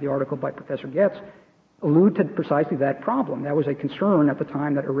cited, such as the article by Professor Getz, allude to precisely that problem. That was a concern at the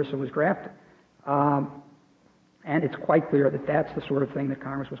time that ERISA was drafted. And it's quite clear that that's the sort of thing that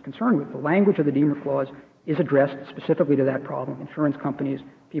Congress was concerned with. The language of the Deemer Clause is addressed specifically to that problem, insurance companies,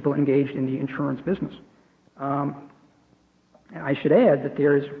 people engaged in the insurance business. And I should add that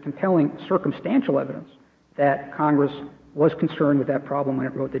there is compelling circumstantial evidence that Congress was concerned with that problem when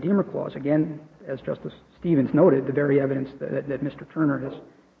it wrote the Deemer Clause. Again, as Justice Stevens noted, the very evidence that Mr. Turner has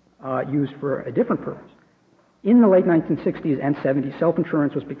used for a different purpose. In the late 1960s and 70s,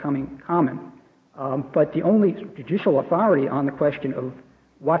 self-insurance was becoming common, but the only judicial authority on the question of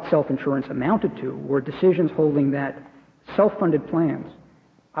what self-insurance amounted to were decisions holding that self-funded plans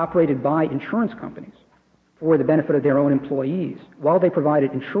operated by insurance companies for the benefit of their own employees, while they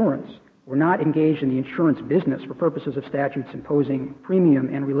provided insurance, were not engaged in the insurance business for purposes of statutes imposing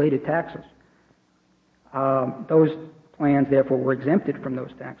premium and related taxes. Those plans, therefore, were exempted from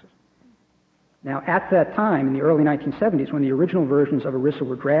those taxes. Now, at that time, in the early 1970s, when the original versions of ERISA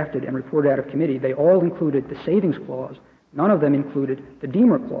were drafted and reported out of committee, they all included the Savings Clause. None of them included the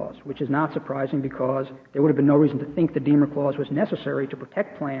Deemer Clause, which is not surprising because there would have been no reason to think the Deemer Clause was necessary to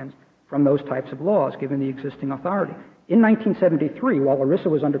protect plans from those types of laws, given the existing authority. In 1973, while ERISA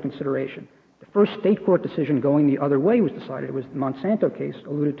was under consideration, the first state court decision going the other way was decided. It was the Monsanto case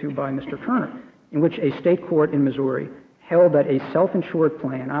alluded to by Mr. Turner, in which a state court in Missouri held that a self-insured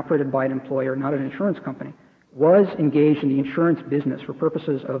plan operated by an employer, not an insurance company, was engaged in the insurance business for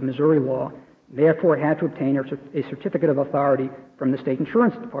purposes of Missouri law, therefore had to obtain a certificate of authority from the state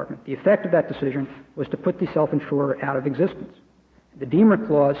insurance department. The effect of that decision was to put the self-insurer out of existence. The Deemer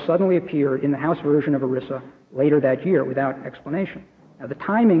Clause suddenly appeared in the House version of ERISA later that year without explanation. Now, the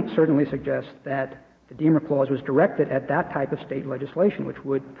timing certainly suggests that the Deemer Clause was directed at that type of state legislation, which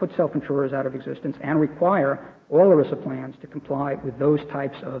would put self-insurers out of existence and require all ERISA plans to comply with those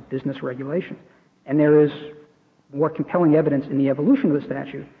types of business regulations. And there is more compelling evidence in the evolution of the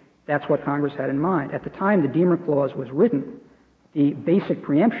statute. That's what Congress had in mind. At the time the Deemer Clause was written, the basic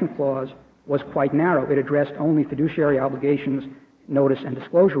preemption clause was quite narrow. It addressed only fiduciary obligations, notice, and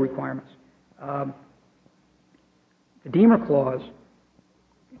disclosure requirements. The Deemer Clause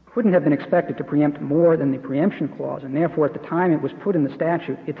couldn't have been expected to preempt more than the preemption clause, and therefore at the time it was put in the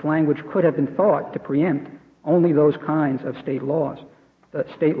statute, its language could have been thought to preempt only those kinds of state laws. The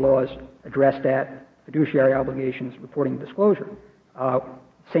state laws addressed at fiduciary obligations, reporting, and disclosure.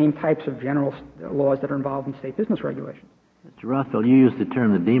 Same types of general laws that are involved in state business regulations. Mr. Rothfeld, you used the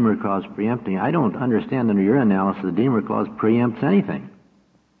term the Deemer Clause preempting. I don't understand under your analysis the Deemer Clause preempts anything.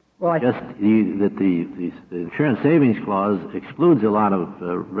 Well, just that the Insurance Savings Clause excludes a lot of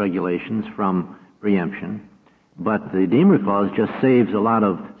regulations from preemption, but the Deemer Clause just saves a lot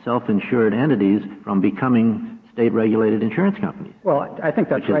of self-insured entities from becoming state-regulated insurance companies. Well, I think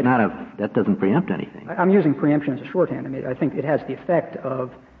that's right. That doesn't preempt anything. I'm using preemption as a shorthand. I mean, I think it has the effect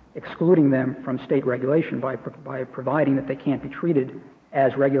of excluding them from state regulation by providing that they can't be treated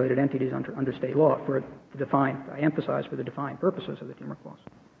as regulated entities under state law for the defined, I emphasize, for the defined purposes of the Deemer Clause.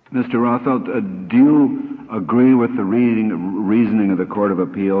 Mr. Rothfeld, do you agree with the reasoning of the Court of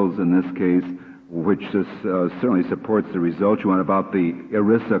Appeals in this case, which certainly supports the result you want, about the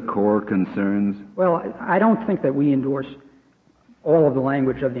ERISA core concerns? Well, I don't think that we endorse all of the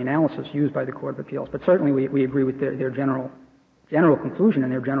language of the analysis used by the Court of Appeals, but certainly we agree with their general conclusion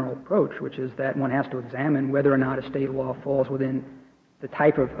and their general approach, which is that one has to examine whether or not a state law falls within the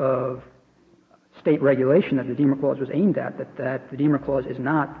type of state regulation that the Deemer Clause was aimed at, that the Deemer Clause is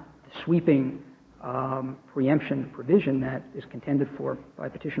not the sweeping preemption provision that is contended for by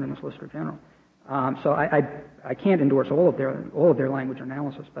Petitioner and the Solicitor General. So I can't endorse all of their language or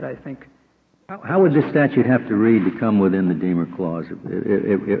analysis, but I think. How would this statute have to read to come within the Deemer Clause?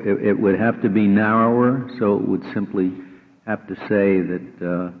 It would have to be narrower, so it would simply have to say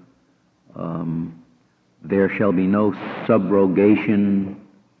that there shall be no subrogation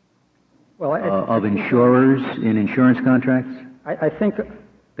of insurers in insurance contracts? I think.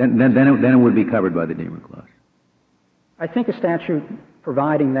 Then it would be covered by the Deemer Clause. I think a statute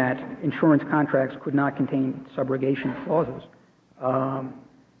providing that insurance contracts could not contain subrogation clauses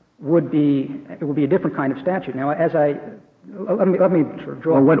would be a different kind of statute. Now, let me sort of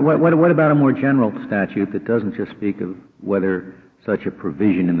draw. Well, what about a more general statute that doesn't just speak of whether such a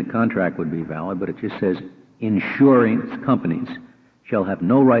provision in the contract would be valid, but it just says insurance companies shall have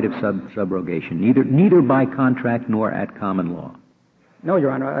no right of subrogation, neither by contract nor at common law? No,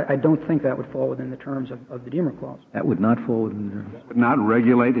 Your Honor, I don't think that would fall within the terms of the Deemer Clause. That would not fall within the terms? Would not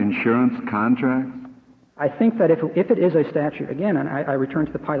regulate insurance contracts? I think that if it is a statute, again, and I return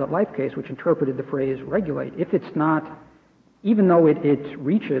to the Pilot Life case, which interpreted the phrase regulate, if it's not, even though it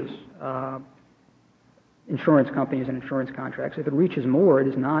reaches insurance companies and insurance contracts, if it reaches more, it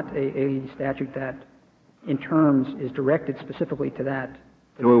is not a statute that in terms is directed specifically to that.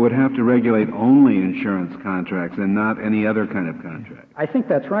 So it would have to regulate only insurance contracts and not any other kind of contract? I think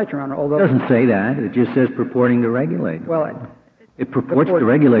that's right, Your Honor, although... It doesn't say that. It just says purporting to regulate. Well, it purports to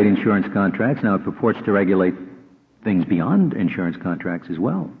regulate insurance contracts. Now, it purports to regulate things beyond insurance contracts as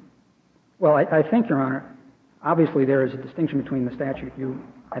well. Well, I think, Your Honor, obviously there is a distinction between the statute you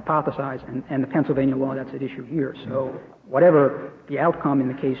hypothesize and the Pennsylvania law that's at issue here. So whatever the outcome in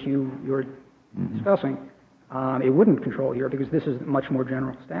the case you're discussing, it wouldn't control here because this is a much more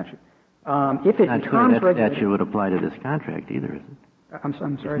general statute. If it not clear that statute would apply to this contract either, is it? I'm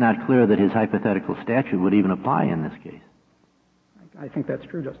sorry? It's not clear that his hypothetical statute would even apply in this case. I think that's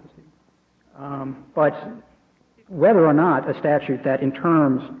true, Justice Stevens. But whether or not a statute that in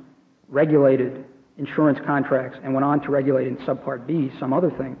terms regulated insurance contracts and went on to regulate in Subpart B some other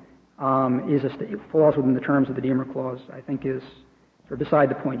thing falls within the terms of the Deemer Clause, I think is sort of beside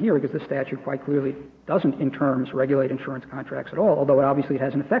the point here because the statute quite clearly doesn't in terms regulate insurance contracts at all, although obviously it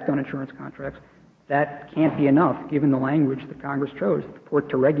has an effect on insurance contracts. That can't be enough given the language that Congress chose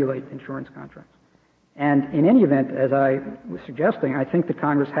to regulate insurance contracts. And in any event, as I was suggesting, I think that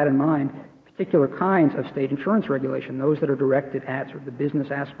Congress had in mind particular kinds of state insurance regulation, those that are directed at sort of the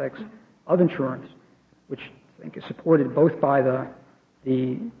business aspects of insurance, which I think is supported both by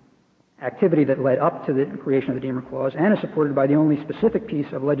the activity that led up to the creation of the Deemer Clause and is supported by the only specific piece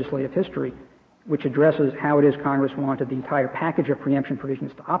of legislative history which addresses how it is Congress wanted the entire package of preemption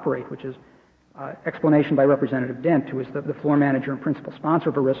provisions to operate, which is explanation by Representative Dent, who is the floor manager and principal sponsor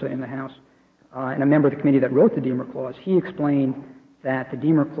of ERISA in the House, and a member of the committee that wrote the Deemer Clause. He explained that the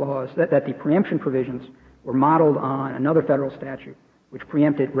Deemer Clause, that the preemption provisions were modeled on another federal statute which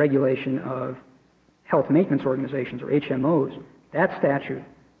preempted regulation of health maintenance organizations, or HMOs. That statute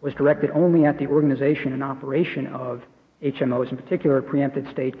was directed only at the organization and operation of HMOs. In particular, it preempted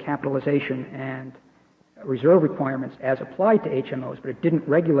state capitalization and reserve requirements as applied to HMOs, but it didn't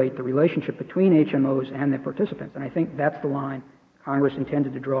regulate the relationship between HMOs and their participants. And I think that's the line Congress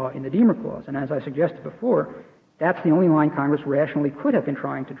intended to draw in the Deemer Clause. And as I suggested before, that's the only line Congress rationally could have been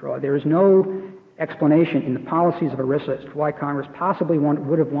trying to draw. There is no explanation in the policies of ERISA as to why Congress possibly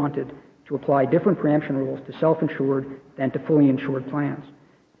would have wanted to apply different preemption rules to self-insured than to fully insured plans.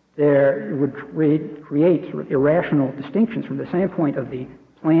 It would create sort of irrational distinctions from the standpoint of the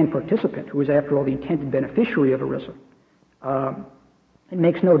plan participant, who is, after all, the intended beneficiary of ERISA. It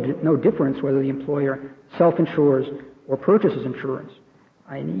makes no difference whether the employer self-insures or purchases insurance.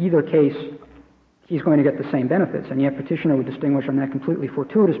 In either case, he's going to get the same benefits, and yet petitioner would distinguish on that completely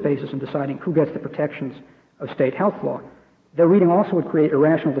fortuitous basis in deciding who gets the protections of state health law. Their reading also would create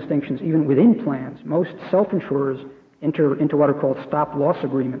irrational distinctions even within plans. Most self-insurers enter into what are called stop-loss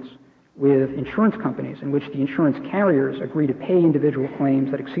agreements with insurance companies, in which the insurance carriers agree to pay individual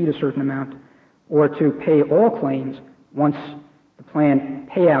claims that exceed a certain amount or to pay all claims once the plan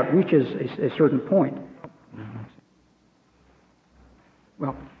payout reaches a certain point.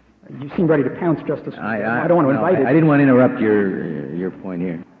 Well, you seem ready to pounce, Justice. I don't want to invite it. I didn't want to interrupt your point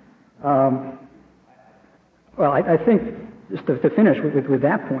here. Well, I think, just to finish with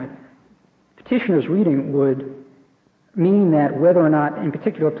that point, petitioner's reading would mean that whether or not any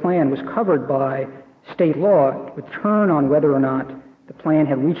particular plan was covered by state law would turn on whether or not the plan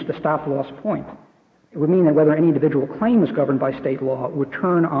had reached the stop-loss point. it would mean that whether any individual claim was governed by state law would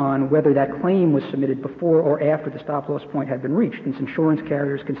turn on whether that claim was submitted before or after the stop-loss point had been reached, since insurance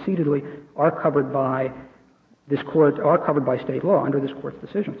carriers concededly are covered by state law under this court's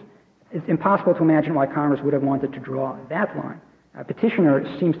decisions. It's impossible to imagine why Congress would have wanted to draw that line. Petitioner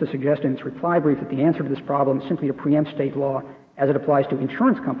seems to suggest in its reply brief that the answer to this problem is simply to preempt state law as it applies to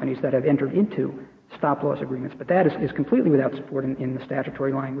insurance companies that have entered into stop-loss agreements. But that is completely without support in the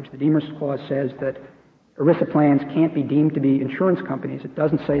statutory language. The Deemers Clause says that ERISA plans can't be deemed to be insurance companies. It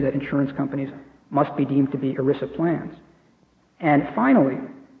doesn't say that insurance companies must be deemed to be ERISA plans. And finally,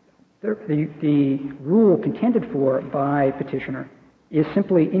 the rule contended for by petitioner is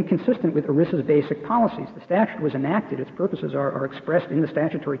simply inconsistent with ERISA's basic policies. The statute was enacted, its purposes are expressed in the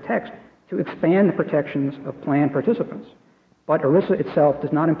statutory text to expand the protections of plan participants. But ERISA itself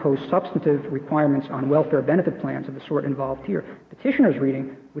does not impose substantive requirements on welfare benefit plans of the sort involved here. Petitioner's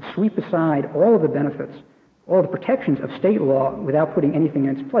reading would sweep aside all of the benefits, all the protections of state law without putting anything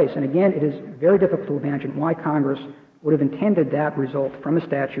in its place. And again, it is very difficult to imagine why Congress would have intended that result from a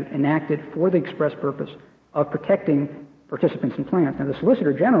statute enacted for the express purpose of protecting participants in plans. Now, the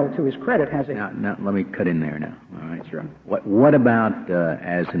Solicitor General, to his credit, has a... Now, let me cut in there now. All right. Sure. What about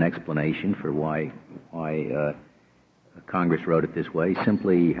as an explanation for why Congress wrote it this way,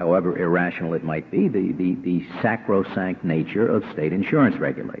 simply, however irrational it might be, the sacrosanct nature of state insurance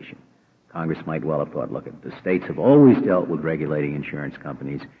regulation? Congress might well have thought, look, the states have always dealt with regulating insurance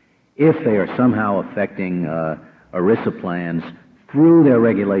companies. If they are somehow affecting ERISA plans through their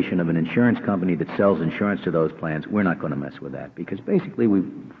regulation of an insurance company that sells insurance to those plans, we're not going to mess with that, because basically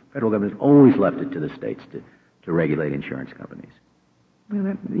federal government has always left it to the states to regulate insurance companies.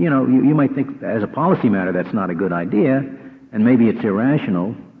 Well, you might think as a policy matter that's not a good idea, and maybe it's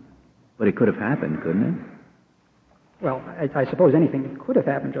irrational, but it could have happened, couldn't it? Well, I suppose anything could have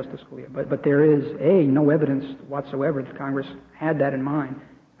happened, Justice Scalia, but there is, no evidence whatsoever that Congress had that in mind.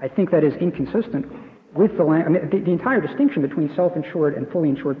 I think that is inconsistent with the entire distinction between self-insured and fully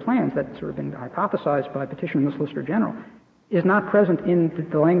insured plans that's sort of been hypothesized by petitioner and the Solicitor General is not present in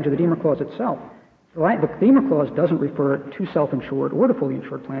the language of the Deemer Clause itself. The Deemer Clause doesn't refer to self-insured or to fully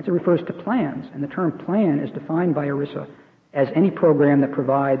insured plans. It refers to plans, and the term plan is defined by ERISA as any program that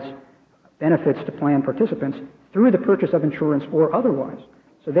provides benefits to plan participants through the purchase of insurance or otherwise.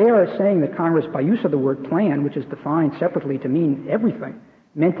 So they are saying that Congress, by use of the word plan, which is defined separately to mean everything,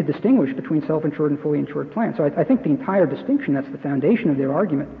 meant to distinguish between self-insured and fully insured plans. So I think the entire distinction, that's the foundation of their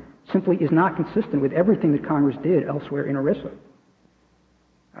argument, simply is not consistent with everything that Congress did elsewhere in ERISA.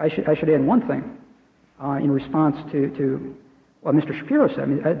 I should add one thing in response to what Mr. Shapiro said. I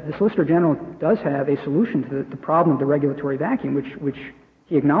mean, the Solicitor General does have a solution to the problem of the regulatory vacuum, which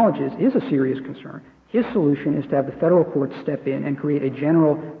he acknowledges is a serious concern. His solution is to have the federal courts step in and create a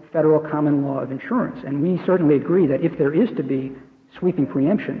general federal common law of insurance. And we certainly agree that if there is to be sweeping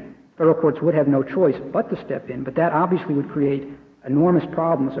preemption, federal courts would have no choice but to step in. But that obviously would create enormous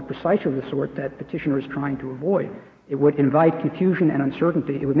problems of precisely the sort that petitioner is trying to avoid. It would invite confusion and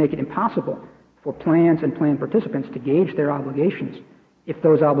uncertainty. It would make it impossible for plans and plan participants to gauge their obligations if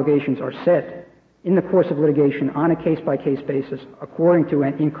those obligations are set in the course of litigation on a case-by-case basis according to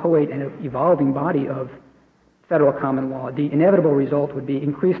an inchoate and evolving body of federal common law. The inevitable result would be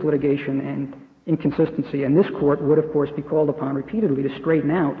increased litigation and inconsistency, and this court would, of course, be called upon repeatedly to straighten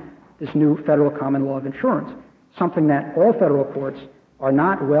out this new federal common law of insurance, something that all federal courts are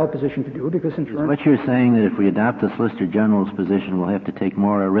not well positioned to do because insurance... What you're saying that if we adopt the Solicitor General's position, we'll have to take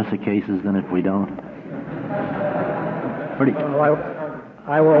more ERISA cases than if we don't?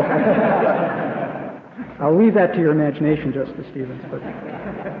 I will... I'll leave that to your imagination, Justice Stevens. But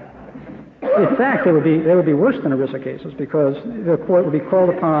in fact, they would be worse than ERISA cases because the court would be called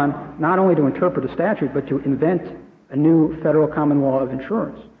upon not only to interpret a statute but to invent a new federal common law of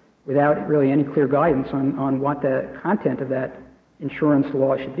insurance without really any clear guidance on what the content of that insurance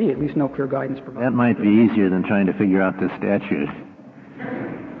law should be. At least no clear guidance provided. That might be easier than trying to figure out this statute.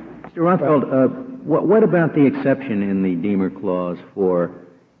 Mr. Rothfeld, what about the exception in the Deemer Clause for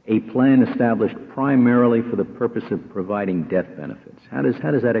a plan established primarily for the purpose of providing death benefits? How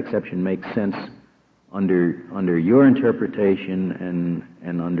does that exception make sense under your interpretation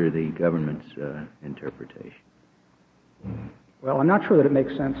and under the government's interpretation? Well, I'm not sure that it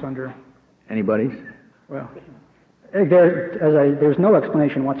makes sense under... Anybody's? Well, there's no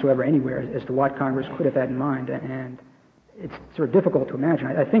explanation whatsoever anywhere as to what Congress could have had in mind, and it's sort of difficult to imagine.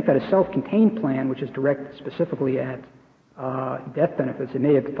 I think that a self-contained plan, which is directed specifically at death benefits, it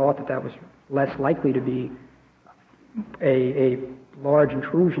may have thought that was less likely to be a large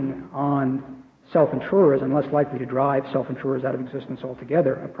intrusion on self-insurers and less likely to drive self-insurers out of existence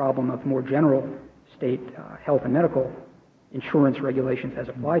altogether, a problem of more general state health and medical insurance regulations as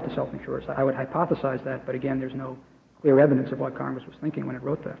applied to self-insurers. I would hypothesize that, but again, there's no clear evidence of what Congress was thinking when it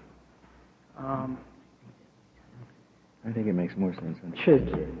wrote that. I think it makes more sense.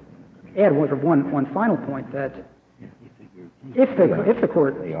 Should add one final point that if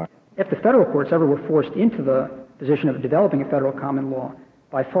the federal courts ever were forced into the position of developing a federal common law,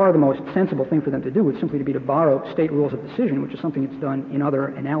 by far the most sensible thing for them to do would simply be to borrow state rules of decision, which is something that's done in other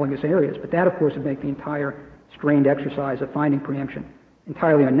analogous areas. But that, of course, would make the entire strained exercise of finding preemption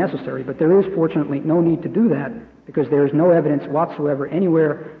entirely unnecessary. But there is, fortunately, no need to do that because there is no evidence whatsoever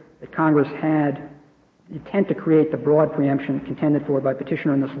anywhere that Congress had intent to create the broad preemption contended for by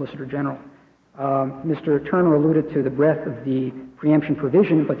petitioner and the Solicitor General. Mr. Turner alluded to the breadth of the preemption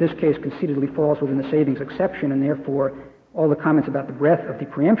provision, but this case conceitedly falls within the savings exception, and therefore all the comments about the breadth of the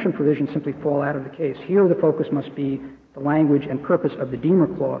preemption provision simply fall out of the case. Here the focus must be the language and purpose of the Deemer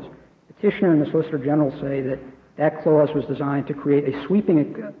Clause. Petitioner and the Solicitor General say that that clause was designed to create a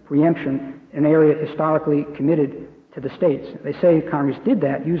sweeping preemption in an area historically committed to the states. They say Congress did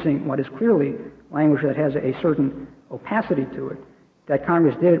that using what is clearly language that has a certain opacity to it, that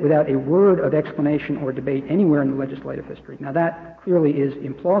Congress did it without a word of explanation or debate anywhere in the legislative history. Now that clearly is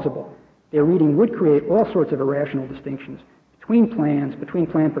implausible. Their reading would create all sorts of irrational distinctions between plans, between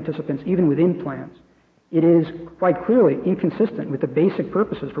plan participants, even within plans. It is quite clearly inconsistent with the basic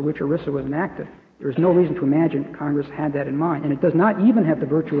purposes for which ERISA was enacted. There is no reason to imagine Congress had that in mind. And it does not even have the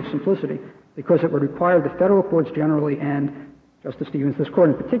virtue of simplicity because it would require the federal courts generally and, Justice Stevens, this court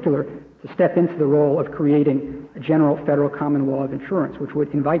in particular, to step into the role of creating a general federal common law of insurance, which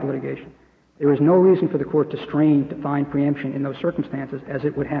would invite litigation. There is no reason for the court to strain to find preemption in those circumstances, as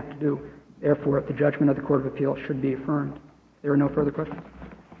it would have to do. Therefore, the judgment of the Court of Appeal should be affirmed. There are no further questions.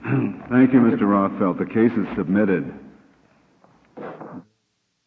 Thank you, Mr. Rothfeld. The case is submitted.